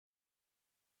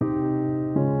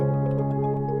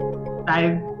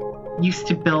I used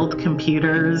to build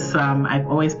computers. I've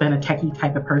always been a techie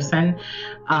type of person.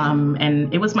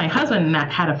 And it was my husband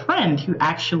that had a friend who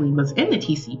actually was in the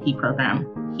TCP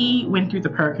program. He went through the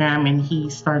program and he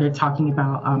started talking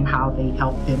about how they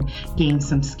helped him gain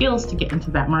some skills to get into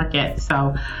that market.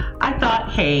 So I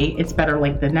thought, hey, it's better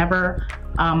late than never.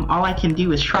 All I can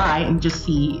do is try and just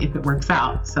see if it works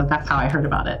out. So that's how I heard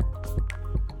about it.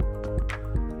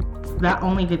 Not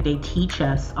only did they teach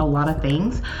us a lot of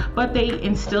things, but they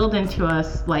instilled into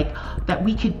us like that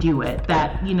we could do it,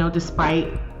 that, you know, despite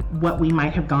what we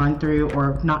might have gone through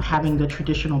or not having the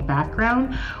traditional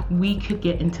background, we could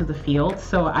get into the field.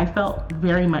 So I felt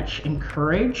very much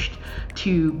encouraged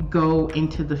to go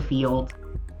into the field.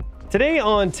 Today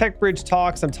on TechBridge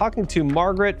Talks, I'm talking to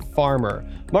Margaret Farmer.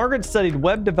 Margaret studied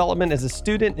web development as a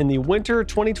student in the winter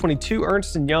 2022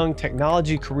 Ernst & Young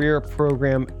Technology Career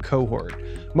Program Cohort.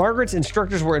 Margaret's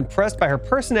instructors were impressed by her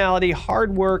personality,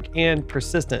 hard work, and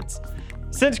persistence.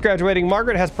 Since graduating,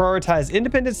 Margaret has prioritized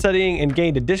independent studying and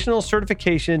gained additional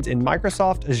certifications in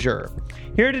Microsoft Azure.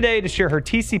 Here today to share her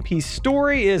TCP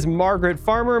story is Margaret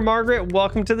Farmer. Margaret,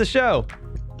 welcome to the show.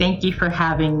 Thank you for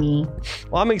having me.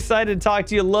 Well, I'm excited to talk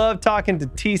to you. Love talking to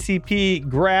TCP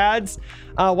grads.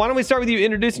 Why don't we start with you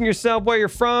introducing yourself, where you're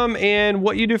from, and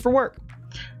what you do for work?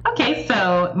 Okay,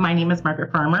 so my name is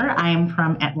Margaret Farmer. I am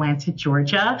from Atlanta,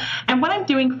 Georgia. And what I'm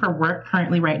doing for work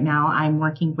currently right now, I'm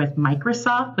working with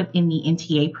Microsoft within the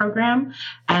NTA program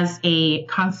as a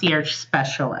concierge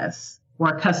specialist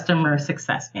or customer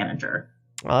success manager.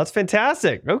 Oh, that's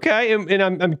fantastic. Okay, and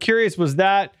I'm curious, was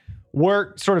that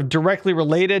work sort of directly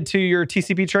related to your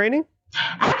TCP training?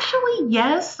 Actually,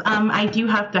 yes. I do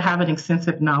have to have an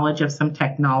extensive knowledge of some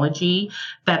technology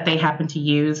that they happen to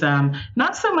use.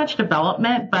 Not so much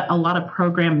development, but a lot of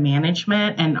program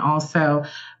management and also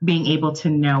being able to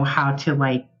know how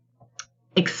to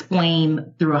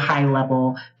explain through a high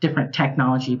level different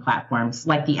technology platforms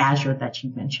like the Azure that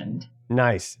you mentioned.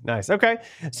 Nice. Okay.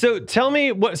 So tell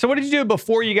me, what did you do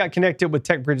before you got connected with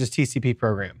TechBridge's TCP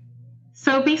program?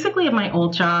 So basically at my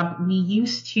old job, we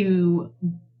used to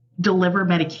deliver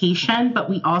medication, but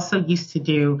we also used to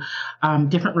do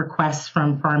different requests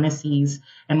from pharmacies,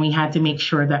 and we had to make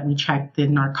sure that we checked the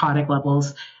narcotic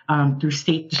levels through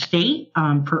state to state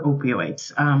for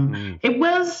opioids. It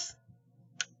was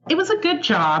a good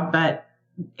job, but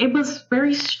it was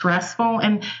very stressful,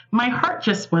 and my heart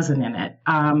just wasn't in it.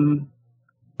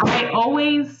 I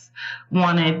always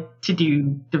wanted to do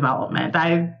development.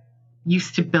 I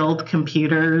used to build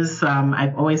computers.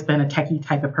 I've always been a techie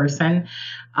type of person.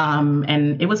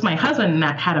 And it was my husband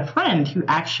that had a friend who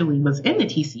actually was in the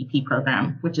TCP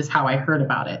program, which is how I heard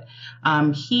about it.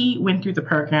 He went through the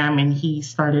program and he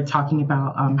started talking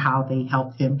about how they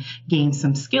helped him gain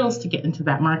some skills to get into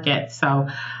that market. So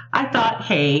I thought,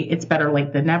 hey, it's better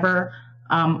late than never.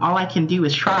 All I can do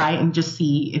is try and just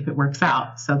see if it works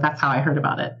out. So that's how I heard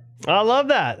about it. I love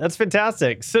that. That's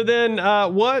fantastic. So then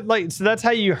so that's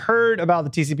how you heard about the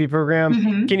TCP program.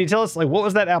 Mm-hmm. Can you tell us, what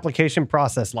was that application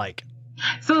process like?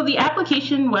 So the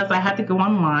application was I had to go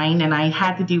online and I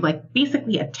had to do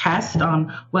basically a test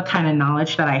on what kind of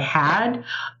knowledge that I had.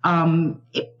 I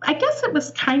guess it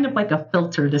was kind of like a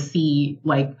filter to see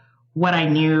what I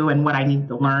knew and what I needed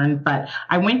to learn. But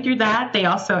I went through that. They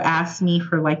also asked me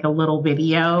for a little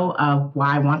video of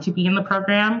why I want to be in the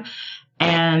program.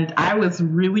 And I was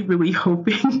really, really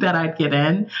hoping that I'd get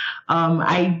in.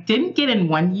 I didn't get in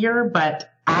 1 year,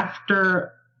 but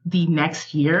after the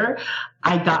next year,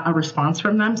 I got a response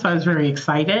from them. So I was very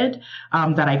excited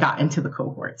that I got into the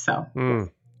cohort. So yeah,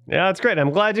 that's great.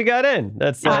 I'm glad you got in.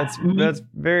 That's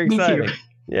very exciting.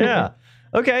 Yeah.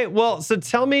 Okay. Well, so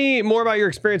tell me more about your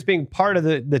experience being part of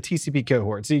the TCP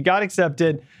cohort. So you got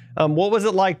accepted. What was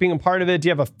it like being a part of it? Do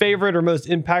you have a favorite or most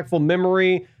impactful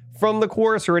memory from the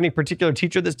course or any particular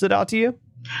teacher that stood out to you?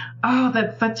 Oh,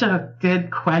 that's such a good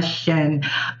question.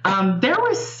 There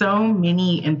were so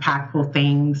many impactful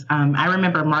things. I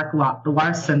remember Mark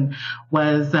Lawson.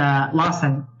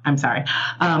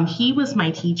 He was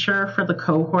my teacher for the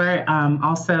cohort.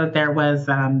 Also, there was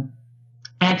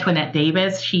Antoinette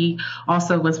Davis. She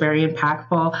also was very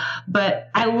impactful.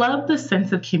 But I love the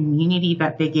sense of community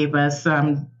that they gave us.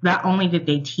 Not only did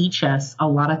they teach us a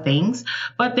lot of things,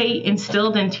 but they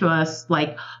instilled into us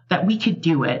that we could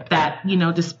do it, that,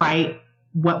 despite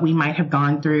what we might have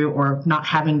gone through or not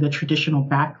having the traditional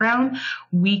background,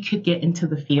 we could get into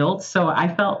the field. So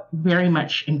I felt very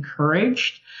much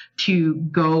encouraged to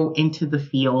go into the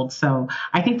field. So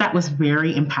I think that was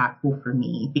very impactful for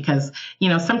me because,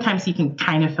 sometimes you can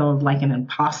kind of feel like an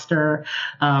imposter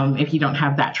if you don't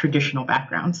have that traditional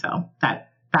background. So that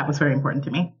was very important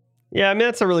to me. Yeah, I mean,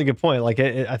 that's a really good point. Like,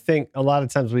 I think a lot of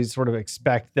times we sort of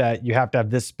expect that you have to have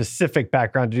this specific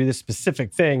background to do this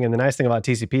specific thing. And the nice thing about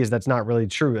TCP is that's not really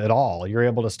true at all. You're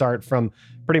able to start from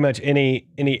pretty much any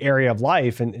area of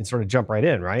life and sort of jump right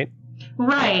in, right?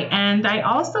 Right. And I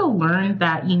also learned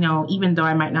that, even though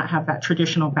I might not have that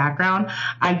traditional background,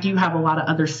 I do have a lot of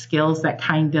other skills that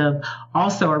kind of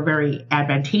also are very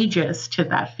advantageous to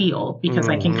that field because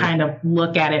I can kind of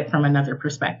look at it from another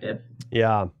perspective.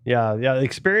 Yeah.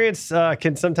 Experience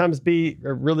can sometimes be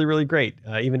really, really great,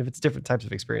 even if it's different types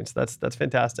of experience. That's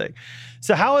fantastic.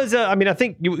 So how is, I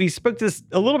think we spoke to this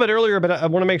a little bit earlier, but I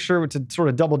want to make sure to sort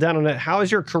of double down on it. How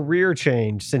has your career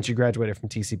changed since you graduated from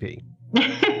TCP?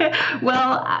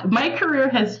 Well, my career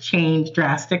has changed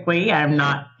drastically. I'm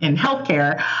not in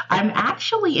healthcare. I'm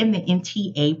actually in the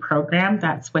NTA program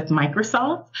that's with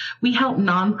Microsoft. We help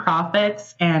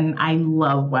nonprofits, and I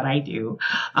love what I do.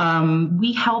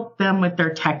 We help them with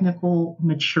their technical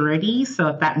maturity. So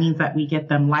if that means that we get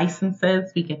them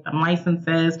licenses, we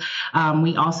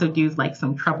also do like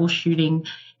some troubleshooting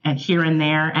and here and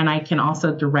there. And I can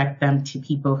also direct them to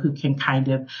people who can kind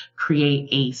of create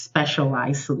a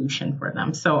specialized solution for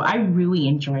them. So I really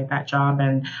enjoyed that job.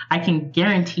 And I can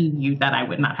guarantee you that I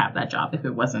would not have that job if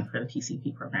it wasn't for the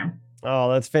TCP program.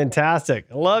 Oh, that's fantastic.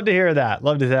 Love to hear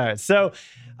that. So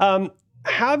how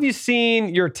have you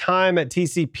seen your time at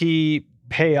TCP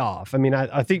pay off? I mean,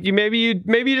 I think you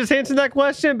just answered that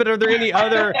question, but are there any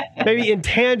other maybe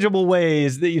intangible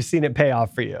ways that you've seen it pay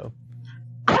off for you?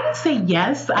 I would say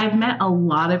yes. I've met a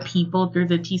lot of people through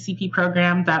the TCP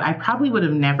program that I probably would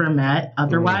have never met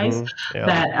otherwise,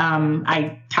 that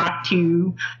I talked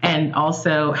to and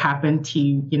also happen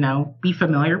to, be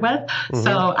familiar with.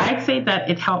 So I'd say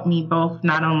that it helped me both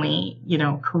not only,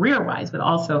 career-wise, but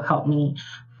also helped me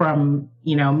from,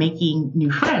 making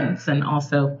new friends and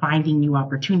also finding new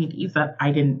opportunities that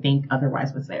I didn't think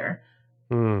otherwise was there.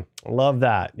 Love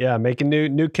that. Yeah. Making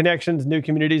new connections, new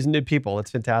communities, and new people.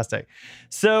 That's fantastic.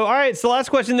 So, all right. So last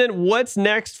question then, what's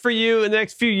next for you in the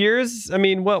next few years? I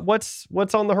mean, what's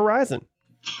on the horizon?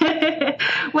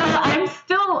 Well, I'm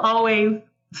still always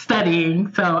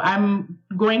studying. So I'm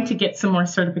going to get some more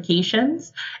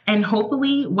certifications, and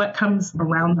hopefully what comes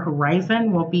around the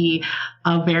horizon will be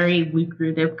a very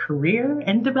lucrative career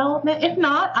in development. If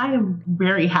not, I am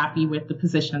very happy with the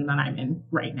position that I'm in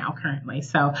right now currently.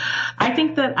 So I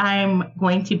think that I'm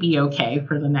going to be okay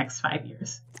for the next 5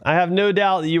 years. I have no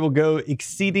doubt that you will go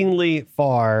exceedingly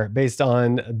far based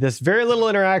on this very little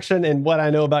interaction and what I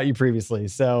know about you previously.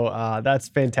 So that's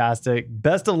fantastic.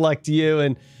 Best of luck to you,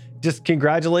 and just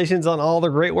congratulations on all the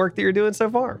great work that you're doing so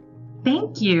far.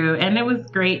 Thank you. And it was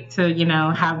great to,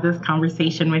 have this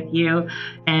conversation with you.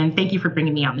 And thank you for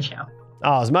bringing me on the show.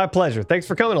 Oh, it's my pleasure. Thanks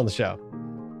for coming on the show.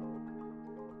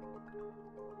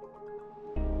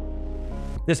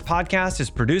 This podcast is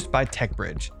produced by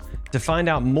TechBridge. To find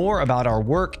out more about our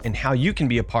work and how you can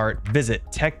be a part, visit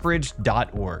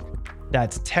techbridge.org.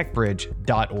 That's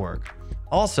techbridge.org.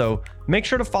 Also, make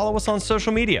sure to follow us on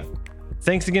social media.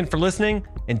 Thanks again for listening,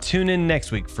 and tune in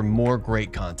next week for more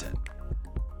great content.